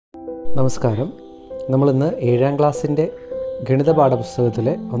നമസ്കാരം. നമ്മളിന്ന് 7ാം ക്ലാസ്സിൻ്റെ ഗണിത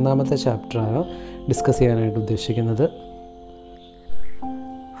പാഠപുസ്തകത്തിലെ 1ാമത്തെ ചാപ്റ്ററാണ് ഡിസ്കസ് ചെയ്യാനായിട്ട് ഉദ്ദേശിക്കുന്നത്.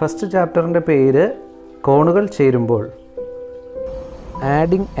 ഫസ്റ്റ് ചാപ്റ്ററിൻ്റെ പേര് കോണുകൾ ചേരുമ്പോൾ.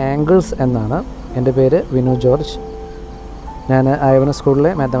 ആഡിങ് ആംഗിൾസ് എന്നാണ്. എൻ്റെ പേര് വിനു ജോർജ്. ഞാൻ ആയവന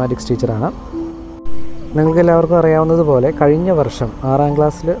സ്കൂളിലെ മാത്തമാറ്റിക്സ് ടീച്ചറാണ്. നിങ്ങൾക്കെല്ലാവർക്കും അറിയാവുന്നതുപോലെ കഴിഞ്ഞ വർഷം 6ാം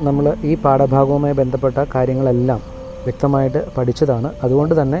ക്ലാസ്സിൽ നമ്മൾ ഈ പാഠഭാഗവുമായി ബന്ധപ്പെട്ട കാര്യങ്ങളെല്ലാം വ്യക്തമായിട്ട് പഠിച്ചതാണ്.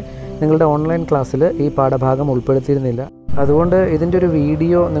 അതുകൊണ്ട് തന്നെ നിങ്ങളുടെ ഓൺലൈൻ ക്ലാസ്സിൽ ഈ പാഠഭാഗം ഉൾപ്പെടുത്തിയിരുന്നില്ല. അതുകൊണ്ട് ഇതിൻ്റെ ഒരു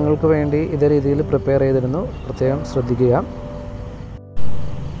വീഡിയോ നിങ്ങൾക്ക് വേണ്ടി ഇതേ രീതിയിൽ പ്രിപ്പയർ ചെയ്തിരുന്നു. പ്രത്യേകം ശ്രദ്ധിക്കുക.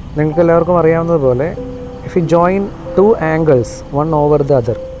 നിങ്ങൾക്കെല്ലാവർക്കും അറിയാവുന്നതുപോലെ if you join 2 angles 1 over the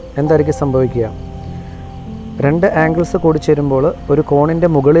other എന്തായിരിക്കും സംഭവിക്കുക? 2 ആംഗിൾസ് കൂടി ചേരുമ്പോൾ ഒരു കോണിൻ്റെ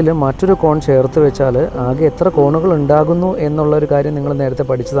മുകളിൽ മറ്റൊരു കോൺ ചേർത്ത് വെച്ചാൽ ആകെ എത്ര കോണുകൾ ഉണ്ടാകുന്നു എന്നുള്ളൊരു കാര്യം നിങ്ങൾ നേരത്തെ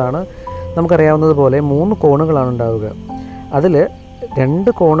പഠിച്ചതാണ്. നമുക്കറിയാവുന്നതുപോലെ 3 കോണുകളാണ് ഉണ്ടാവുക. അതിൽ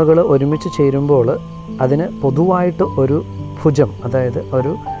 2 കോണുകൾ ഒരുമിച്ച് ചേരുമ്പോൾ അതിന് പൊതുവായിട്ട് ഒരു ഭുജം, അതായത്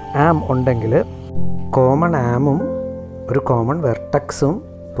ഒരു ആം ഉണ്ടെങ്കിൽ കോമൺ ആമും ഒരു കോമൺ വെർട്ടക്സും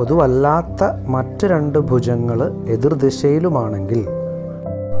പൊതുവല്ലാത്ത മറ്റ് 2 ഭുജങ്ങൾ എതിർദിശയിലുമാണെങ്കിൽ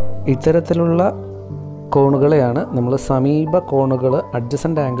ഇത്തരത്തിലുള്ള കോണുകളെയാണ് നമ്മൾ സമീപ കോണുകൾ,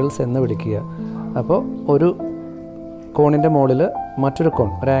 അഡ്ജസൻ്റ് ആംഗിൾസ് എന്ന് വിളിക്കുക. അപ്പോൾ ഒരു കോണിൻ്റെ മുകളിൽ മറ്റൊരു കോൺ,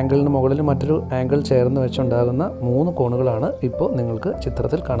 ഒരു ആംഗിളിന് മുകളിൽ മറ്റൊരു ആംഗിൾ ചേർന്ന് വെച്ചുണ്ടാകുന്ന 3 കോണുകളാണ് ഇപ്പോൾ നിങ്ങൾക്ക്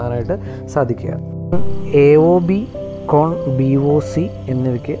ചിത്രത്തിൽ കാണാനായിട്ട് സാധിക്കുക. AOB, കോൺ BOC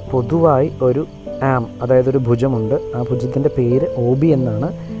എന്നിവയ്ക്ക് പൊതുവായി ഒരു ആം, അതായത് ഒരു ഭുജമുണ്ട്. ആ ഭുജത്തിൻ്റെ പേര് OB എന്നാണ്.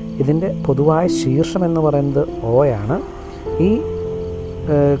 ഇതിൻ്റെ പൊതുവായ ശീർഷം എന്ന് പറയുന്നത് O ആണ്. ഈ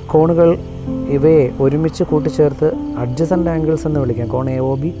കോണുകൾ ഇവയെ ഒരുമിച്ച് കൂട്ടിച്ചേർത്ത് അഡ്ജസൻ്റ് ആംഗിൾസ് എന്ന് വിളിക്കാം. കോൺ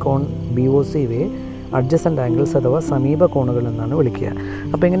AOB, കോൺ BOC ഇവയെ അഡ്ജസൻ്റ് ആംഗിൾസ് അഥവാ സമീപ കോണുകൾ എന്നാണ് വിളിക്കുക.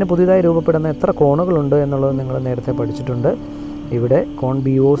 അപ്പോൾ ഇങ്ങനെ പുതിയതായി രൂപപ്പെടുന്ന എത്ര കോണുകളുണ്ട് എന്നുള്ളത് നിങ്ങൾ നേരത്തെ പഠിച്ചിട്ടുണ്ട്. ഇവിടെ കോൺ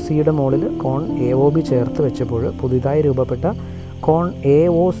BOCയുടെ മുകളിൽ കോൺ AOB ചേർത്ത് വെച്ചപ്പോൾ പുതിയതായി രൂപപ്പെട്ട കോൺ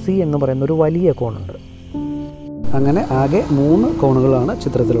AOC എന്ന് പറയുന്ന ഒരു വലിയ കോണുണ്ട്. അങ്ങനെ ആകെ 3 കോണുകളാണ്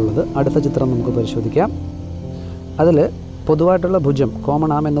ചിത്രത്തിലുള്ളത്. അടുത്ത ചിത്രം നമുക്ക് പരിശോധിക്കാം. അതിൽ പൊതുവായിട്ടുള്ള ഭുജം,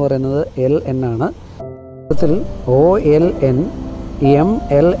 കോമൺ ആം എന്ന് പറയുന്നത് LN ആണ്. ചിത്രത്തിൽ OLN,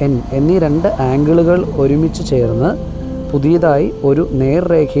 MLN എന്നീ 2 ആംഗിളുകൾ ഒരുമിച്ച് ചേർന്ന് പുതിയതായി ഒരു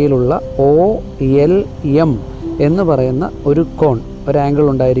നേർരേഖയിലുള്ള OLM എന്ന് പറയുന്ന ഒരു കോൺ, ഒരു ആംഗിൾ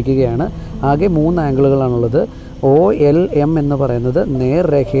ഉണ്ടായിരിക്കുകയാണ്. ആകെ 3 ആംഗിളുകളാണുള്ളത്. OLM എന്ന് പറയുന്നത്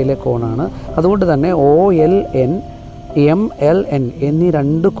നേർരേഖയിലെ കോണാണ്. അതുകൊണ്ട് തന്നെ OLN, MLN എന്നീ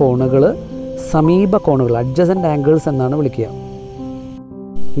 2 കോണുകൾ സമീപ കോണുകൾ, അഡ്ജസൻ്റ് ആംഗിൾസ് എന്നാണ് വിളിക്കുക.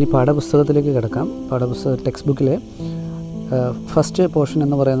 ഇനി പാഠപുസ്തകത്തിലേക്ക് കിടക്കാം. ടെക്സ്റ്റ് ബുക്കിലെ ഫസ്റ്റ് പോർഷൻ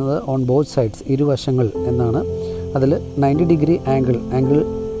എന്ന് പറയുന്നത് ഓൺ ബോത്ത് സൈഡ്സ്, ഇരുവശങ്ങൾ എന്നാണ്. അതിൽ 90 degree angle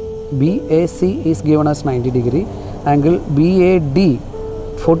BAC is given as 90 degree. Angle BAD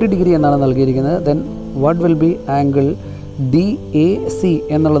 40 degree എന്നാണ് നൽകിയിരിക്കുന്നത്. Then what will be angle DAC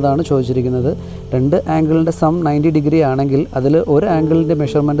എന്നുള്ളതാണ് ചോദിച്ചിരിക്കുന്നത്. 2 ആംഗിളിൻ്റെ സം 90 ഡിഗ്രി ആണെങ്കിൽ അതിൽ ഒരു ആംഗിളിൻ്റെ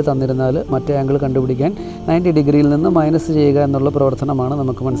മെഷർമെൻറ്റ് തന്നിരുന്നാൽ മറ്റേ ആംഗിൾ കണ്ടുപിടിക്കാൻ 90 ഡിഗ്രിയിൽ നിന്ന് മൈനസ് ചെയ്യുക എന്നുള്ള പ്രവർത്തനമാണ്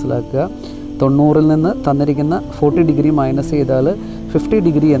നമുക്ക് മനസ്സിലാക്കുക. 90-ൽ നിന്ന് തന്നിരിക്കുന്ന 40 ഡിഗ്രി മൈനസ് ചെയ്താൽ 50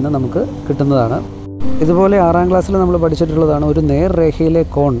 ഡിഗ്രി എന്ന് നമുക്ക് കിട്ടുന്നതാണ്. ഇതുപോലെ 6ാം ക്ലാസ്സിൽ നമ്മൾ പഠിച്ചിട്ടുള്ളതാണ് ഒരു നേർരേഖയിലെ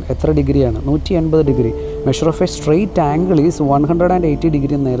കോൺ എത്ര ഡിഗ്രിയാണ്? 180 degree. Measure of A straight angle is 180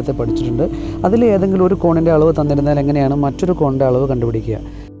 degree എന്ന് നേരത്തെ പഠിച്ചിട്ടുണ്ട്. അതിൽ ഏതെങ്കിലും ഒരു കോണിൻ്റെ അളവ് തന്നിരുന്നാൽ എങ്ങനെയാണ് മറ്റൊരു കോണിൻ്റെ അളവ് കണ്ടുപിടിക്കുക?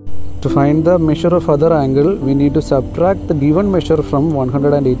 To find the measure of other angle, we need to subtract the given measure from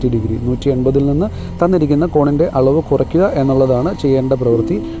 180 degree. 180-ൽ നിന്ന് തന്നിരിക്കുന്ന കോണിൻ്റെ അളവ് കുറയ്ക്കുക എന്നുള്ളതാണ് ചെയ്യേണ്ട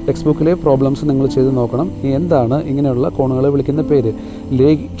പ്രവൃത്തി. ടെക്സ്റ്റ് ബുക്കിലെ പ്രോബ്ലംസ് നിങ്ങൾ ചെയ്ത് നോക്കണം. എന്താണ് ഇങ്ങനെയുള്ള കോണുകളെ വിളിക്കുന്ന പേര്?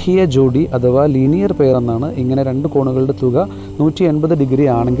 രേഖീയ ജോഡി അഥവാ ലീനിയർ പെയർ എന്നാണ്. ഇങ്ങനെ 2 കോണുകളുടെ തുക 180 ഡിഗ്രി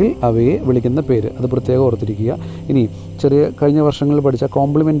ആണെങ്കിൽ അവയെ വിളിക്കുന്ന പേര്. അത് പ്രത്യേകം ഓർത്തിരിക്കുക. ഇനി കഴിഞ്ഞ വർഷങ്ങളിൽ പഠിച്ച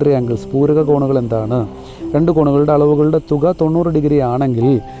കോംപ്ലിമെൻ്ററി ആംഗിൾസ്, പൂരക കോണുകൾ എന്താണ്? 2 കോണുകളുടെ അളവുകളുടെ തുക 90 ഡിഗ്രി ആണെങ്കിൽ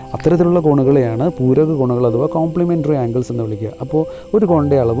അത്തരത്തിലുള്ള കോണുകളെയാണ് പൂരക കോണുകൾ അഥവാ കോംപ്ലിമെൻ്ററി ആംഗിൾസ് എന്ന് വിളിക്കുക. അപ്പോൾ ഒരു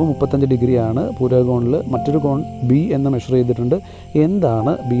കോണിൻ്റെ അളവ് 35 ഡിഗ്രിയാണ് പൂരക കോണിൽ. മറ്റൊരു കോൺ B എന്ന് മെഷർ ചെയ്തിട്ടുണ്ട്.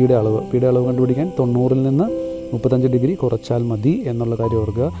 എന്താണ് ബിയുടെ അളവ്? ബിയുടെ അളവ് കണ്ടുപിടിക്കാൻ 90-ൽ നിന്ന് 35 ഡിഗ്രി കുറച്ചാൽ മതി എന്നുള്ള കാര്യം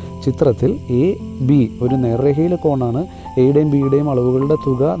ഓർക്കുക. ചിത്രത്തിൽ AB ഒരു നേർരേഖയിലെ കോണാണ്. എയുടെയും ബിയുടെയും അളവുകളുടെ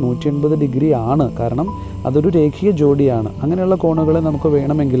തുക 180 ഡിഗ്രി ആണ്. കാരണം അതൊരു രേഖീയ ജോഡിയാണ്. അങ്ങനെയുള്ള കോണുകളെ നമുക്ക്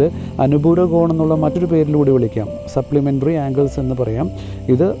വേണമെങ്കിൽ അനുപൂരക കോൺ എന്നുള്ള മറ്റൊരു പേരിലൂടെ വിളിക്കാം. സപ്ലിമെൻ്ററി ആംഗിൾസ് എന്ന് പറയാം.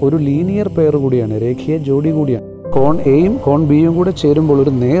 ഇത് ഒരു ലീനിയർ പെയർ കൂടിയാണ്, രേഖീയ ജോഡി കൂടിയാണ്. കോൺ എയും കോൺ ബിയും കൂടെ ചേരുമ്പോൾ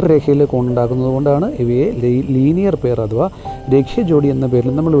ഒരു നേർരേഖയിലെ കോൺ ഉണ്ടാകുന്നത് കൊണ്ടാണ് ഇവയെ ലീനിയർ പെയർ അഥവാ രേഖീയ ജോഡി എന്ന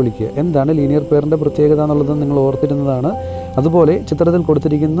പേരിൽ നമ്മൾ വിളിക്കുക. എന്താണ് ലീനിയർ പെയറിൻ്റെ പ്രത്യേകത എന്നുള്ളത് നിങ്ങൾ ഓർത്തിരുന്നതാണ്. അതുപോലെ ചിത്രത്തിൽ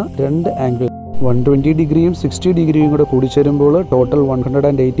കൊടുത്തിരിക്കുന്ന 2 ആംഗിൾ 120 ഡിഗ്രിയും 60 ഡിഗ്രിയും കൂടെ കൂടിച്ചേരുമ്പോൾ ടോട്ടൽ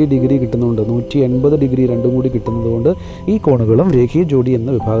 180 ഡിഗ്രി കിട്ടുന്നുണ്ട്. 180 ഡിഗ്രി രണ്ടും കൂടി കിട്ടുന്നതുകൊണ്ട് ഈ കോണുകളും രേഖീയ ജോഡി എന്ന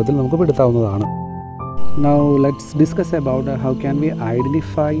വിഭാഗത്തിൽ നമുക്ക് പെടുത്താവുന്നതാണ്. Now let's discuss about how can we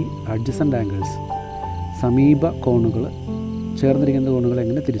identify adjacent angles. സമീപ കോണുകൾ, ചേർന്നിരിക്കുന്ന കോണുകൾ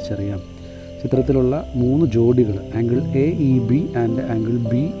എങ്ങനെ തിരിച്ചറിയാം? ചിത്രത്തിലുള്ള 3 ജോഡികൾ, angle A E B and angle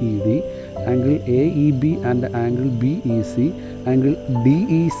B E D, angle A E B and angle B E C, angle D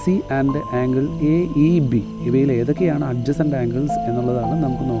E C and angle A E B, ഇവയിൽ ഏതൊക്കെയാണ് adjacent angles എന്നുള്ളതാണ്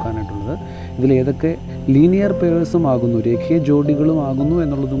നമുക്ക് നോക്കാനായിട്ടുള്ളത്. ഇതിൽ ഏതൊക്കെ ലീനിയർ പെയേഴ്സും ആകുന്നു, രേഖീയ ജോഡികളും ആകുന്നു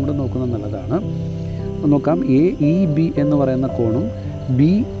എന്നുള്ളതും കൂടെ നോക്കുന്നത് നല്ലതാണ്. നോക്കാം. എ ഇ ബി എന്ന് പറയുന്ന കോണും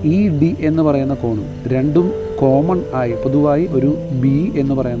ബി ഇ ഡി എന്ന് പറയുന്ന കോണും രണ്ടും കോമൺ ആയി, പൊതുവായി ഒരു ബി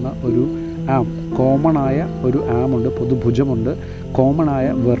എന്ന് പറയുന്ന ഒരു ആം, കോമൺ ആയ ഒരു ആമുണ്ട്, പൊതുഭുജമുണ്ട്, കോമൺ ആയ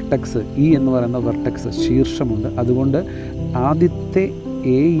വെർട്ടെക്സ് ഇ എന്ന് പറയുന്ന വെർട്ടെക്സ് ശീർഷമുണ്ട്. അതുകൊണ്ട് ആദ്യത്തെ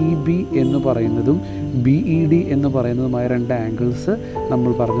എ ഇ ബി എന്ന് പറയുന്നതും ബി ഇ ഡി എന്ന് പറയുന്നതുമായ 2 ആംഗിൾസ്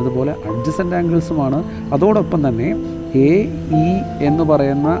നമ്മൾ പറഞ്ഞതുപോലെ അഡ്ജസൻ്റ് ആംഗിൾസുമാണ്. അതോടൊപ്പം തന്നെ എ ഇ എന്ന്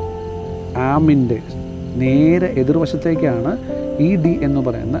പറയുന്ന ആമിൻ്റെ നേരെ എതിർവശത്തേക്കാണ് ഇ ഡി എന്ന്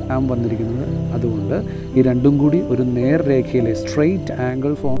പറയുന്ന ആം വന്നിരിക്കുന്നത്. അതുകൊണ്ട് ഈ രണ്ടും കൂടി ഒരു നേർരേഖയിലെ സ്ട്രെയിറ്റ്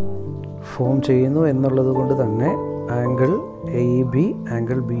ആംഗിൾ ഫോം ചെയ്യുന്നു എന്നുള്ളത് കൊണ്ട് തന്നെ angle A E B,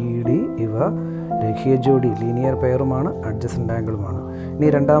 angle B E D ഇവ രേഖീയ ജോഡി, ലീനിയർ പെയറുമാണ്, അഡ്ജസൻ്റ് ആംഗിളുമാണ്. ഇനി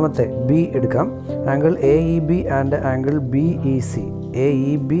രണ്ടാമത്തെ ബി എടുക്കാം. Angle A E B and angle B E C, A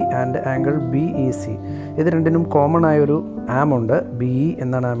E B and angle B E C, ഇത് രണ്ടിനും കോമൺ ആയൊരു ആമുണ്ട്, ബി ഇ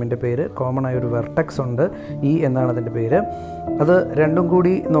എന്നാണ് ആമിൻ്റെ പേര്. കോമൺ ആയൊരു വെർട്ടെക്സ് ഉണ്ട്, ഇ എന്നാണ് അതിൻ്റെ പേര്. അത് രണ്ടും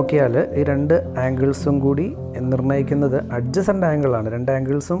കൂടി നോക്കിയാൽ ഈ 2 ആംഗിൾസും കൂടി നിർണ്ണയിക്കുന്നത് അഡ്ജസൻ്റ് ആംഗിളാണ്. 2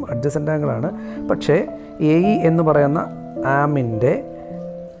 ആംഗിൾസും അഡ്ജസൻ്റ് ആംഗിളാണ്. പക്ഷേ എ ഇ എന്ന് പറയുന്ന ആമിൻ്റെ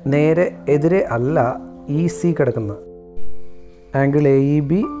നേരെ എതിരെ അല്ല ഇ സി കിടക്കുന്നത്. Angle A E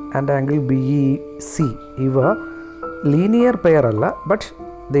B and angle B E C ഇവ ലീനിയർ പെയർ അല്ല, but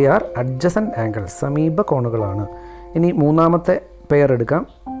they are adjacent angles, സമീപ കോണുകളാണ്. ഇനി മൂന്നാമത്തെ പെയർ എടുക്കാം.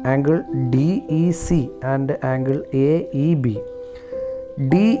 Angle D E C and angle A E B.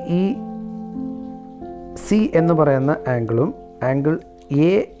 D E C എന്ന് പറയുന്ന ആംഗിളും ആംഗിൾ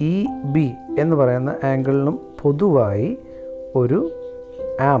എ ഇ ബി എന്ന് പറയുന്ന ആംഗിളിനും പൊതുവായി ഒരു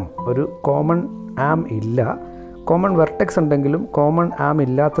ആം, ഒരു കോമൺ ആം ഇല്ല. കോമൺ വെർട്ടെക്സ് ഉണ്ടെങ്കിലും കോമൺ ആം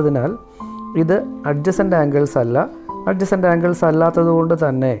ഇല്ലാത്തതിനാൽ ഇത് അഡ്ജസൻ്റ് ആംഗിൾസ് അല്ല. അഡ്ജസൻ്റ് ആംഗിൾസ് അല്ലാത്തത് കൊണ്ട്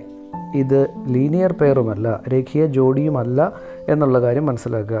തന്നെ ഇത് ലീനിയർ പെയറുമല്ല, രേഖീയ ജോഡിയുമല്ല എന്നുള്ള കാര്യം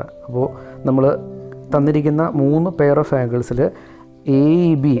മനസ്സിലാക്കുക. അപ്പോൾ നമ്മൾ തന്നിരിക്കുന്ന 3 pair of ആംഗിൾസിൽ A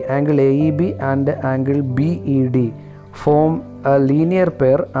E B, angle A E B and angle B E D form A linear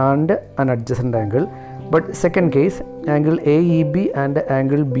pair and അൻ adjacent angle. But second case, angle AEB and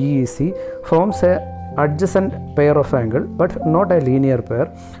angle BEC forms a adjacent pair of angle but not a linear pair.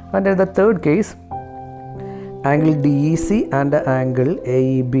 And in the third case, angle DEC and angle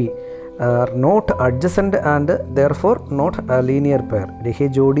AEB are not adjacent and therefore not a linear pair. രേഖീയ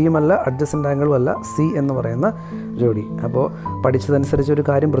ജോഡിയുമല്ല adjacent ആംഗിളും അല്ല, C എന്ന് പറയുന്ന ജോഡി. അപ്പോൾ പഠിച്ചതനുസരിച്ച് ഒരു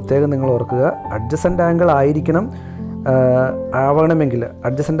കാര്യം പ്രത്യേകം നിങ്ങൾ ഓർക്കുക. അഡ്ജസൻ്റ് ആംഗിൾ ആയിരിക്കണം ആവണമെങ്കിൽ,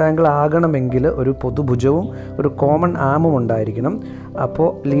 അഡ്ജസൻ്റ് ആംഗിൾ ആകണമെങ്കിൽ ഒരു പൊതുഭുജവും ഒരു കോമൺ ആമും ഉണ്ടായിരിക്കണം. അപ്പോൾ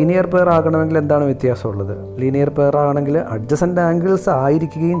ലീനിയർ പെയർ ആകണമെങ്കിൽ എന്താണ് വ്യത്യാസമുള്ളത്? ലീനിയർ പെയർ ആണെങ്കിൽ അഡ്ജസൻ്റ് ആംഗിൾസ്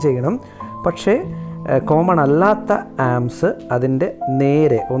ആയിരിക്കുകയും ചെയ്യണം, പക്ഷേ കോമൺ അല്ലാത്ത ആംസ് അതിൻ്റെ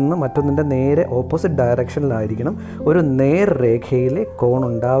നേരെ, ഒന്ന് മറ്റൊന്നിൻ്റെ നേരെ ഓപ്പോസിറ്റ് ഡയറക്ഷനിലായിരിക്കണം. ഒരു നേർരേഖയിലെ കോൺ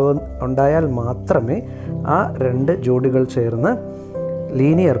ഉണ്ടായാൽ മാത്രമേ ആ 2 ജോഡികൾ ചേർന്ന്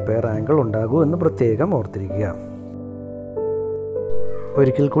ലീനിയർ പെയർ ആംഗിൾ ഉണ്ടാകൂ എന്ന് പ്രത്യേകം ഓർത്തിരിക്കുക.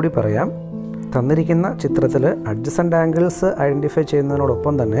 ഒരിക്കൽ കൂടി പറയാം. തന്നിരിക്കുന്ന ചിത്രത്തിൽ അഡ്ജസൻ്റ് ആംഗിൾസ് ഐഡൻറ്റിഫൈ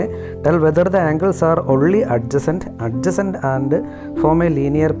ചെയ്യുന്നതിനോടൊപ്പം തന്നെ tell whether the angles are only adjacent and form A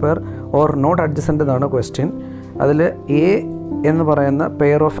linear pair or not adjacent എന്നാണ് ക്വസ്റ്റ്യൻ. അതിൽ എ എന്ന് പറയുന്ന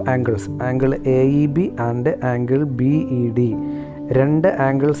pair of angles, angle A E B and angle B E D, 2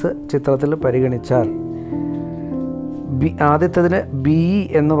 angles ചിത്രത്തിൽ പരിഗണിച്ചാൽ ആദ്യത്തതിന് B E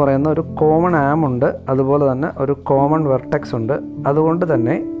എന്ന് പറയുന്ന ഒരു common ആം ഉണ്ട്, അതുപോലെ തന്നെ ഒരു കോമൺ വെർട്ടെക്സ് ഉണ്ട്. അതുകൊണ്ട്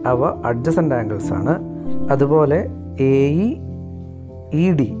തന്നെ അവ അഡ്ജസൻ്റ് ആംഗിൾസ് ആണ്. അതുപോലെ എ ഇ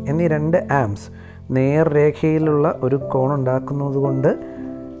ഡി എന്നീ 2 ആംസ് നേർരേഖയിലുള്ള ഒരു കോൺ ഉണ്ടാക്കുന്നത് കൊണ്ട്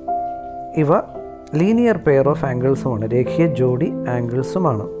ഇവ ലീനിയർ പെയർ ഓഫ് ആംഗിൾസുമാണ്, രേഖീയ ജോഡി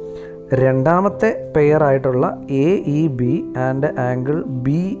ആംഗിൾസുമാണ്. രണ്ടാമത്തെ പെയർ ആയിട്ടുള്ള A E B and angle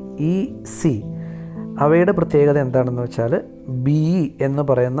B E C, അവയുടെ പ്രത്യേകത എന്താണെന്ന് വെച്ചാൽ ബി ഇ എന്ന്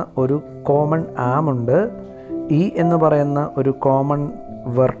പറയുന്ന ഒരു കോമൺ ആം ഉണ്ട്, ഇ എന്ന് പറയുന്ന ഒരു കോമൺ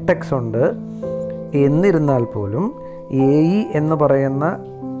വെർട്ടെക്സ് ഉണ്ട്. എന്നിരുന്നാൽ പോലും എ ഇ എന്ന് പറയുന്ന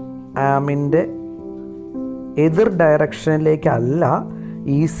ആമിൻ്റെ എതിർ ഡയറക്ഷനിലേക്കല്ല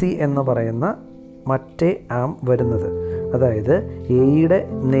ഇ സി എന്ന് പറയുന്ന മറ്റേ ആം വരുന്നത്. അതായത് എയുടെ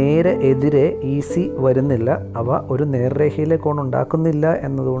നേരെ എതിരെ EC വരുന്നില്ല, അവ ഒരു നേർരേഖയിലെ കോൺ ഉണ്ടാക്കുന്നില്ല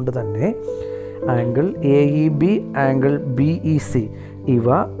എന്നതുകൊണ്ട് തന്നെ ആംഗിൾ AEB, ആംഗിൾ BEC ഇവ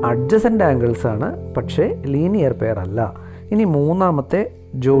അഡ്ജസൻ്റ് ആംഗിൾസ് ആണ്, പക്ഷേ ലീനിയർ പെയർ അല്ല. ഇനി മൂന്നാമത്തെ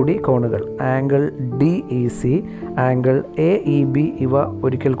ജോഡി കോണുകൾ ആംഗിൾ DEC, ആംഗിൾ AEB ഇവ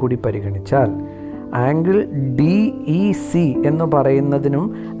ഒരിക്കൽ കൂടി പരിഗണിച്ചാൽ ആംഗിൾ DEC എന്ന് പറയുന്നതിനും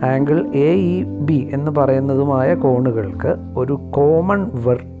ആംഗിൾ AEB എന്ന് പറയുന്നതുമായ കോണുകൾക്ക് ഒരു കോമൺ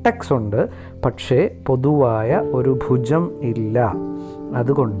വെർട്ടെക്സ് ഉണ്ട്, പക്ഷേ പൊതുവായ ഒരു ഭുജം ഇല്ല.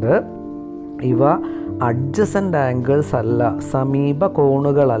 അതുകൊണ്ട് ഇവ അഡ്ജസൻ്റ് ആംഗിൾസ് അല്ല, സമീപ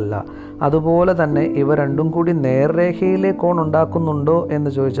കോണുകളല്ല. അതുപോലെ തന്നെ ഇവ രണ്ടും കൂടി നേർരേഖയിലെ കോൺ ഉണ്ടാക്കുന്നുണ്ടോ എന്ന്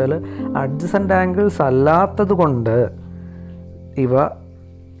ചോദിച്ചാൽ അഡ്ജസൻ്റ് ആംഗിൾസ് അല്ലാത്തത് കൊണ്ട് ഇവ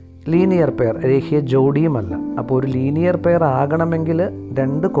ലീനിയർ പെയർ, രേഖീയ ജോഡിയുമല്ല. അപ്പോൾ ഒരു ലീനിയർ പെയർ ആകണമെങ്കിൽ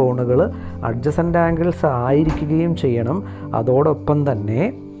രണ്ട് കോണുകൾ അഡ്ജസൻ്റ് ആംഗിൾസ് ആയിരിക്കുകയും ചെയ്യണം. അതോടൊപ്പം തന്നെ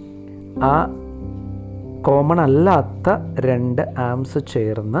ആ കോമൺ അല്ലാത്ത രണ്ട് ആംസ്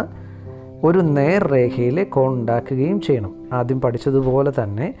ചേർന്ന് ഒരു നേർരേഖയിലെ കോൺ ഉണ്ടാക്കുകയും ചെയ്യണം. ആദ്യം പഠിച്ചതുപോലെ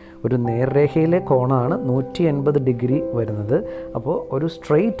തന്നെ ഒരു നേർരേഖയിലെ കോണാണ് 180 ഡിഗ്രി വരുന്നത്. അപ്പോൾ ഒരു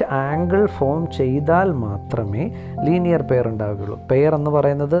സ്ട്രെയിറ്റ് ആംഗിൾ ഫോം ചെയ്താൽ മാത്രമേ ലീനിയർ പെയർ ഉണ്ടാവുകയുള്ളൂ. പെയർ എന്ന്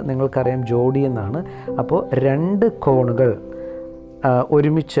പറയുന്നത് നിങ്ങൾക്കറിയാം ജോഡി എന്നാണ്. അപ്പോൾ രണ്ട് കോണുകൾ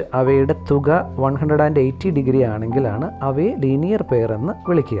ഒരുമിച്ച് അവയുടെ തുക 180 ഡിഗ്രി ആണെങ്കിലാണ് അവയെ ലീനിയർ പെയർ എന്ന്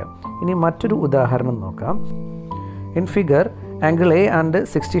വിളിക്കുക. ഇനി മറ്റൊരു ഉദാഹരണം നോക്കാം. In figure angle A and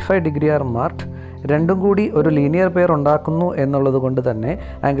 65 degree are marked. രണ്ടും കൂടി ഒരു ലീനിയർ പെയർ ഉണ്ടാക്കുന്നു എന്നുള്ളത് കൊണ്ട് തന്നെ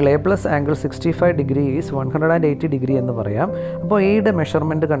angle A plus angle 65 degree is 180 degree എന്ന് പറയാം. അപ്പോൾ എയുടെ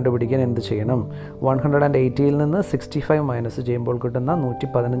മെഷർമെൻറ്റ് കണ്ടുപിടിക്കാൻ എന്ത് ചെയ്യണം? 180യിൽ നിന്ന് 65 മൈനസ് ചെയ്യുമ്പോൾ കിട്ടുന്ന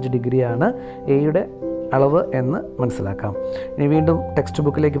 115 ഡിഗ്രിയാണ് എയുടെ അളവ് എന്ന് മനസ്സിലാക്കാം. ഇനി വീണ്ടും ടെക്സ്റ്റ്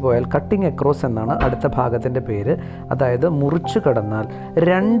ബുക്കിലേക്ക് പോയാൽ കട്ടിങ് അക്രോസ് എന്നാണ് അടുത്ത ഭാഗത്തിൻ്റെ പേര്. അതായത് മുറിച്ചു കടന്നാൽ,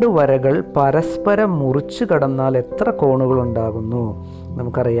 രണ്ട് വരകൾ പരസ്പരം മുറിച്ചു കടന്നാൽ എത്ര കോണുകൾ ഉണ്ടാകുന്നു?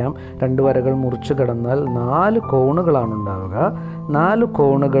 നമുക്കറിയാം, രണ്ട് വരകൾ മുറിച്ചു കടന്നാൽ 4 കോണുകളാണ് ഉണ്ടാവുക. 4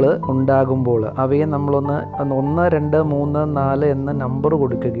 കോണുകൾ ഉണ്ടാകുമ്പോൾ അവയെ നമ്മളൊന്ന് 1, 2, 3, 4 എന്ന നമ്പർ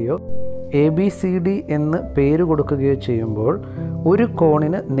കൊടുക്കുകയോ ABCD എന്ന് പേര് കൊടുക്കുകയോ ചെയ്യുമ്പോൾ ഒരു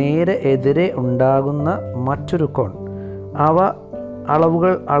കോണിന് നേരെ എതിരെ ഉണ്ടാകുന്ന മറ്റൊരു കോൺ, അവ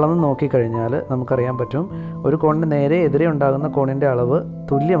അളവുകൾ അളന്ന് നോക്കിക്കഴിഞ്ഞാൽ നമുക്കറിയാൻ പറ്റും ഒരു കോണിന് നേരെ എതിരെ ഉണ്ടാകുന്ന കോണിൻ്റെ അളവ്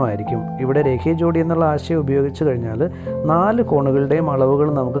തുല്യമായിരിക്കും. ഇവിടെ രേഖീയ ജോഡി എന്നുള്ള ആശയം ഉപയോഗിച്ച് കഴിഞ്ഞാൽ 4 കോണുകളുടെയും അളവുകൾ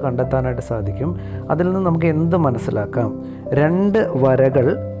നമുക്ക് കണ്ടെത്താനായിട്ട് സാധിക്കും. അതിൽ നിന്ന് നമുക്ക് എന്ത് മനസ്സിലാക്കാം? രണ്ട് വരകൾ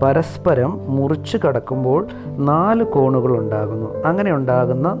പരസ്പരം മുറിച്ച് കടക്കുമ്പോൾ 4 കോണുകൾ ഉണ്ടാകുന്നു. അങ്ങനെ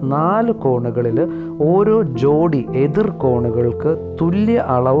ഉണ്ടാകുന്ന 4 കോണുകളിൽ ഓരോ ജോഡി എതിർ കോണുകൾക്ക് തുല്യ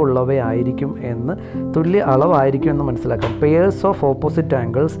അളവുള്ളവയായിരിക്കും എന്ന് മനസ്സിലാക്കാം. Pairs of opposite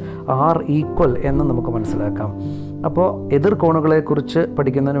angles are equal എന്ന് നമുക്ക് മനസ്സിലാക്കാം. അപ്പോൾ എതിർ കോണുകളെക്കുറിച്ച്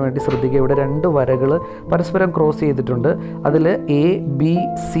പഠിക്കുന്നതിന് വേണ്ടി ശ്രദ്ധിക്കുക. ഇവിടെ 2 വരകൾ പരസ്പരം ക്രോസ് ചെയ്തിട്ടുണ്ട്. അതിൽ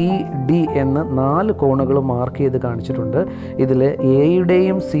ABCD എന്ന് 4 കോണുകൾ മാർക്ക് ചെയ്ത് കാണിച്ചിട്ടുണ്ട്. ഇതിൽ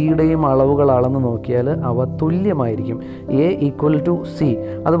എയുടെയും സിയുടെയും അളവുകൾ അളന്ന് നോക്കിയാൽ അവ തുല്യമായിരിക്കും. A = C.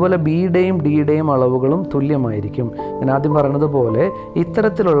 അതുപോലെ ബിയുടെയും ഡിയുടെയും അളവുകളും തുല്യമായിരിക്കും. ഞാൻ ആദ്യം പറഞ്ഞതുപോലെ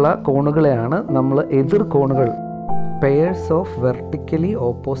ഇത്തരത്തിലുള്ള കോണുകളെയാണ് നമ്മൾ എതിർ കോണുകൾ, pairs of vertically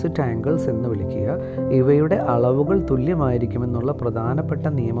opposite angles എന്ന് വിളിക്കുക. ഇവയുടെ അളവുകൾ തുല്യമായിരിക്കുമെന്നുള്ള പ്രധാനപ്പെട്ട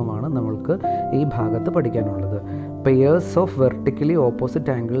നിയമമാണ് നമ്മൾക്ക് ഈ ഭാഗത്ത് പഠിക്കാനുള്ളത്. Pairs of vertically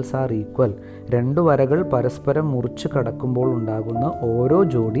opposite angles are equal. 2 വരകൾ പരസ്പരം മുറിച്ച് കടക്കുമ്പോൾ ഉണ്ടാകുന്ന ഓരോ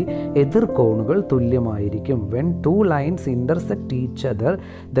ജോഡി എതിർ കോണുകൾ തുല്യമായിരിക്കും. When 2 lines intersect each other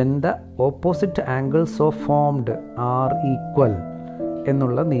then the opposite angles of formed are equal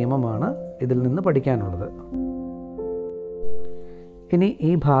എന്നുള്ള നിയമമാണ് ഇതിൽ നിന്ന് പഠിക്കാനുള്ളത്. ഇനി ഈ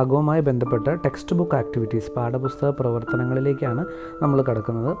ഭാഗവുമായി ബന്ധപ്പെട്ട ടെക്സ്റ്റ് ബുക്ക് ആക്ടിവിറ്റീസ്, പാഠപുസ്തക പ്രവർത്തനങ്ങളിലേക്കാണ് നമ്മൾ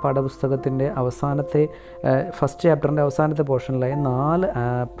കടക്കുന്നത്. പാഠപുസ്തകത്തിൻ്റെ അവസാനത്തെ ഫസ്റ്റ് ചാപ്റ്ററിൻ്റെ അവസാനത്തെ പോർഷനിലായി 4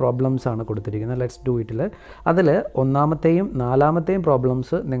 പ്രോബ്ലംസ് ആണ് കൊടുത്തിരിക്കുന്നത്. ലെറ്റ്സ് ഡു ഇറ്റിൽ അതിൽ 1ാമത്തെയും 4ാമത്തെയും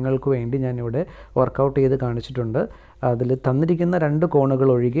പ്രോബ്ലംസ് നിങ്ങൾക്ക് വേണ്ടി ഞാനിവിടെ വർക്കൗട്ട് ചെയ്ത് കാണിച്ചിട്ടുണ്ട്. അതിൽ തന്നിരിക്കുന്ന 2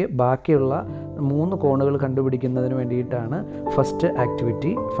 കോണുകൾ ഒഴികെ ബാക്കിയുള്ള 3 കോണുകൾ കണ്ടുപിടിക്കുന്നതിന് വേണ്ടിയിട്ടാണ് first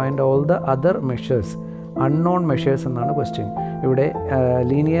activity. Find all the other measures, unknown measures എന്നാണ് ക്വസ്റ്റ്യൻ. ഇവിടെ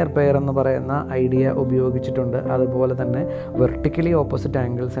ലീനിയർ പെയർ എന്ന് പറയുന്ന ഐഡിയ ഉപയോഗിച്ചിട്ടുണ്ട്. അതുപോലെ തന്നെ വെർട്ടിക്കലി ഓപ്പോസിറ്റ്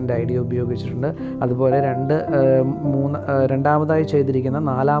ആംഗിൾസിൻ്റെ ഐഡിയ ഉപയോഗിച്ചിട്ടുണ്ട്. അതുപോലെ രണ്ടാമതായി ചെയ്തിരിക്കുന്ന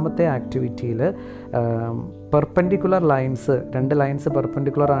 4ാമത്തെ ആക്ടിവിറ്റിയിൽ പെർപെൻഡിക്കുലർ ലൈൻസ്, 2 ലൈൻസ്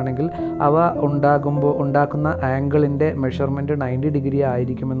പെർപെൻഡിക്കുലർ ആണെങ്കിൽ അവ ഉണ്ടാക്കുന്ന ആംഗിളിൻ്റെ മെഷർമെൻറ്റ് 90 ഡിഗ്രി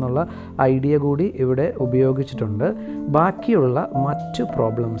ആയിരിക്കുമെന്നുള്ള ഐഡിയ കൂടി ഇവിടെ ഉപയോഗിച്ചിട്ടുണ്ട്. ബാക്കിയുള്ള മറ്റു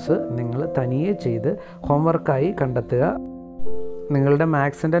പ്രോബ്ലംസ് നിങ്ങൾ തനിയെ ചെയ്ത് ഹോംവർക്കായി കണ്ടെത്തുക. നിങ്ങളുടെ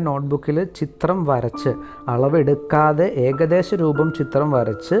മാത്സിൻ്റെ നോട്ട്ബുക്കിൽ ചിത്രം വരച്ച് അളവെടുക്കാതെ ഏകദേശ രൂപം ചിത്രം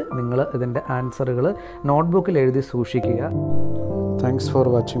വരച്ച് നിങ്ങൾ ഇതിൻ്റെ ആൻസറുകൾ നോട്ട്ബുക്കിൽ എഴുതി സൂക്ഷിക്കുക. Thanks for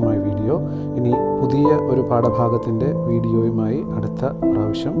watching my video. ഇനി പുതിയ ഒരു പാഠഭാഗത്തിൻ്റെ വീഡിയോയുമായി അടുത്ത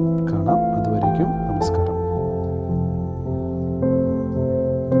പ്രാവശ്യം കാണാം. അതുവരേക്കും